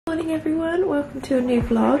morning everyone, welcome to a new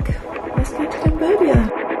vlog. Let's go to Cambodia.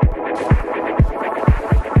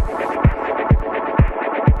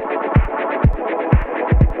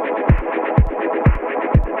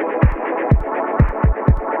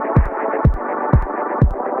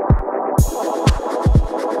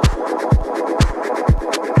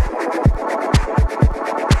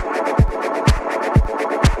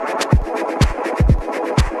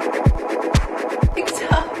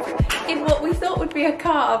 A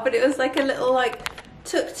car, but it was like a little like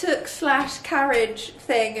tuk-tuk slash carriage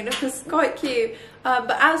thing, and it was quite cute,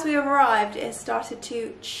 but as we arrived it started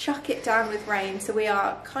to chuck it down with rain, so we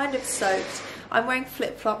are kind of soaked. I'm wearing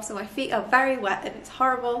flip-flops and my feet are very wet and it's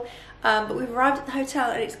horrible, but we've arrived at the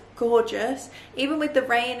hotel and it's gorgeous even with the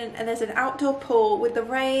rain, and there's an outdoor pool. With the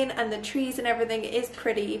rain and the trees and everything, it is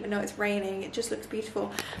pretty even though it's raining. It just looks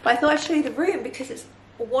beautiful. But I thought I'd show you the room because it's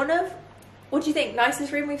one of, what do you think?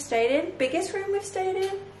 Nicest room we've stayed in? Biggest room we've stayed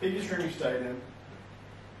in? Biggest room we've stayed in.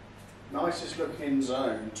 Nicest looking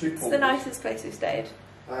zone. 2 pools. It's the nicest place we've stayed.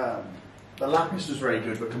 The Lapis was very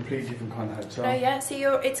good, but completely different kind of hotel. Oh yeah, so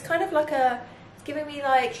it's kind of like a, it's giving me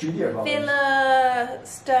like studio villa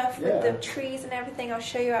stuff with the trees and everything. I'll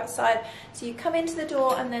show you outside. So you come into the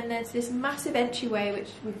door and then there's this massive entryway which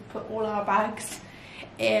we've put all our bags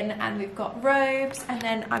in, and we've got robes, and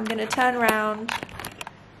then I'm going to turn around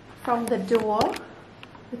from the door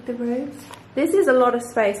with the robes. This is a lot of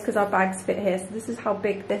space because our bags fit here, so this is how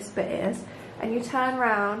big this bit is. And you turn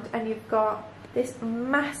around and you've got this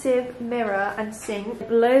massive mirror and sink,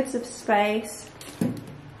 loads of space.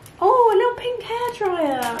 Oh, a little pink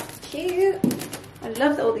hairdryer, cute. I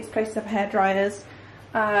love that all these places have hair dryers.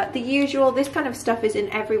 The usual, this kind of stuff is in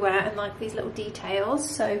everywhere, and like these little details,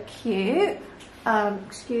 so cute.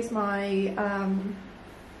 Excuse my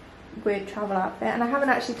weird travel outfit, and I haven't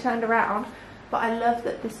actually turned around, but I love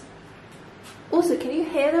that this. Also, can you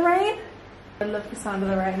hear the rain? I love the sound of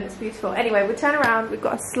the rain, it's beautiful. Anyway, we turn around, we've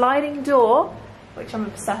got a sliding door which I'm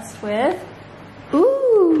obsessed with.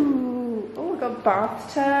 Ooh, oh, we've got a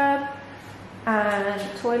bathtub and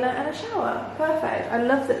a toilet and a shower. Perfect. I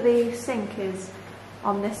love that the sink is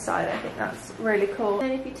on this side. I think that's really cool.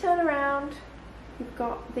 And if you turn around, you've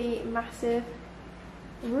got the massive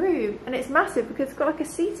room, and it's massive because it's got like a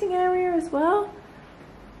seating area as well.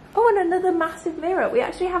 Oh, and another massive mirror. We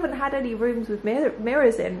actually haven't had any rooms with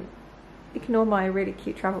mirrors in. Ignore my really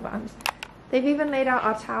cute travel bands. They've even laid out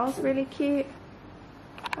our towels really cute.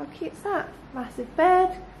 How cute is that? Massive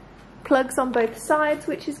bed, plugs on both sides,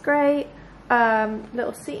 which is great.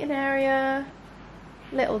 Little seating area,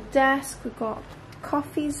 little desk. We've got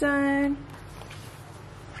coffee zone,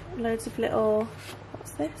 loads of little,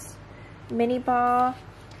 what's this? Mini bar.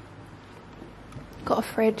 Got a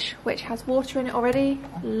fridge which has water in it already,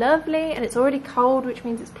 lovely, and it's already cold, which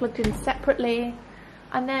means it's plugged in separately.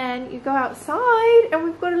 And then you go outside and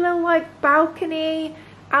we've got a little like balcony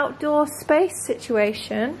outdoor space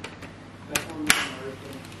situation,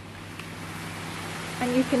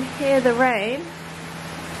 and you can hear the rain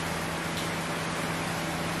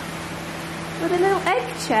with a little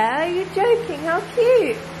egg chair. Are you joking? How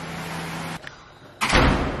cute.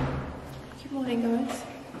 Good morning guys.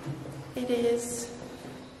 It is,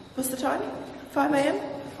 what's the time? 5 AM?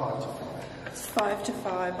 5 to 5. It's 5 to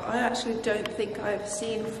 5. I actually don't think I've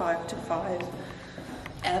seen 5 to 5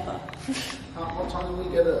 ever. What time did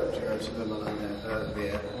we get up to go to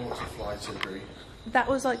the airport? What's the flight to Greece? That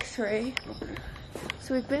was like 3. Okay.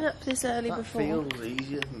 So we've been up this early that before. Feels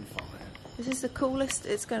easier than 5. This is the coolest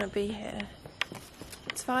it's going to be here.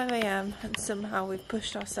 It's 5 AM and somehow we've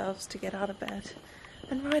pushed ourselves to get out of bed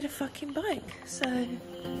and ride a fucking bike. So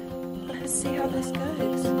let's see how this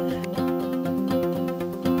goes.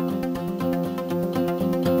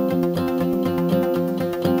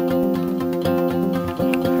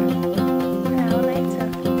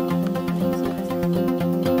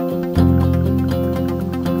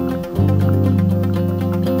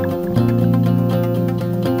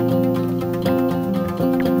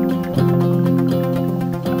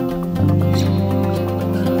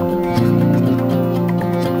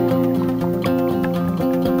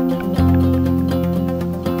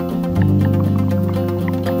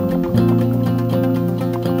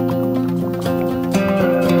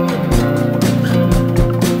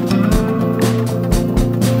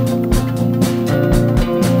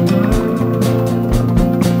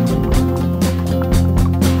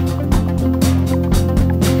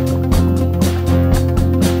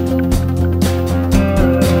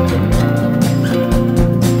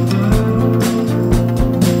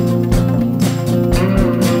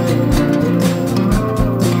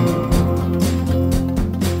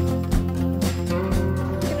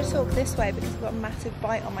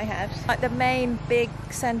 my head. Like the main big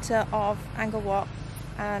centre of Angkor Wat,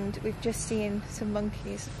 and we've just seen some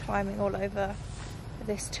monkeys climbing all over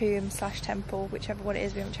this tomb slash temple, whichever one it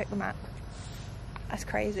is, we haven't checked the map. That's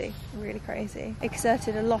crazy, really crazy.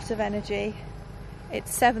 Exerted a lot of energy.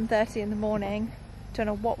 It's 7:30 in the morning, don't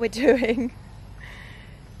know what we're doing.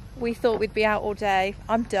 We thought we'd be out all day.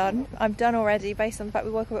 I'm done already based on the fact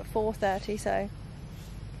we woke up at 4:30, so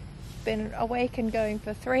been awake and going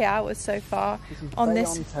for 3 hours so far on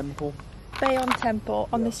this Bayon Temple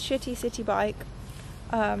on this shitty city bike.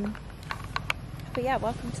 But yeah,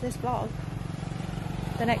 welcome to this vlog.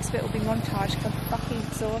 The next bit will be montage because I'm fucking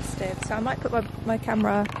exhausted, so I might put my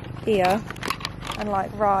camera here and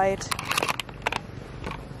like ride,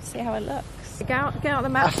 see how it looks. Get out the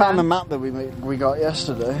map. I found the map that we got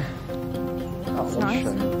yesterday. That's nice.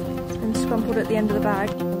 It's been scrumpled at the end of the bag.